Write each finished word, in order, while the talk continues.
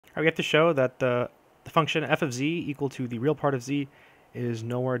We have to show that the function f of z equal to the real part of z is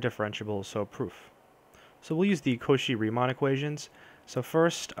nowhere differentiable, so proof. So we'll use the Cauchy-Riemann equations. So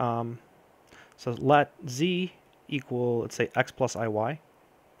first, so let z equal, let's say, x plus iy.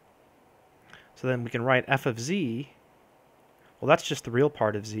 So then we can write f of z, well, that's just the real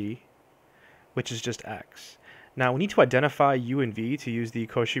part of z, which is just x. Now we need to identify u and v to use the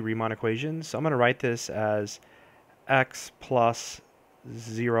Cauchy-Riemann equations. So I'm going to write this as x plus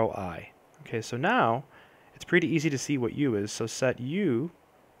 0i. Okay, so now it's pretty easy to see what u is. So set u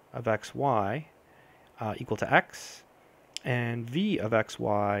of xy equal to x, and v of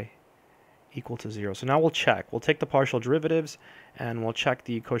xy equal to 0. So now we'll check. We'll take the partial derivatives, and we'll check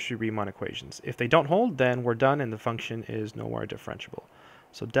the Cauchy-Riemann equations. If they don't hold, then we're done, and the function is nowhere differentiable.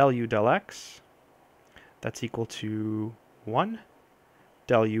 So del u del x, that's equal to 1.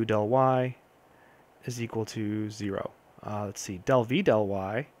 Del u del y is equal to 0. Let's see, del v del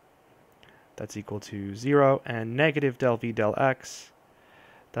y, that's equal to 0, and negative del v del x,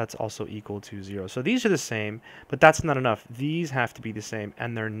 that's also equal to 0. So these are the same, but that's not enough. These have to be the same,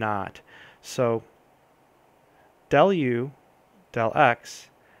 and they're not. So del u del x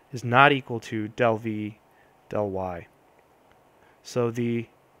is not equal to del v del y. So the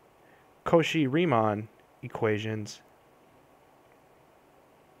Cauchy-Riemann equations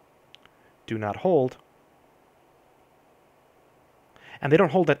do not hold. And they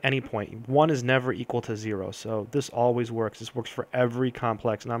don't hold at any point. 1 is never equal to 0. So this always works. This works for every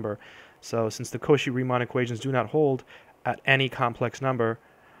complex number. So since the Cauchy-Riemann equations do not hold at any complex number,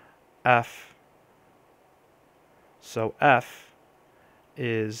 f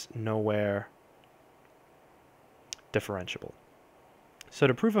is nowhere differentiable. So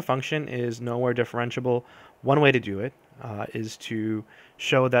to prove a function is nowhere differentiable, one way to do it is to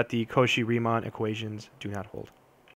show that the Cauchy-Riemann equations do not hold.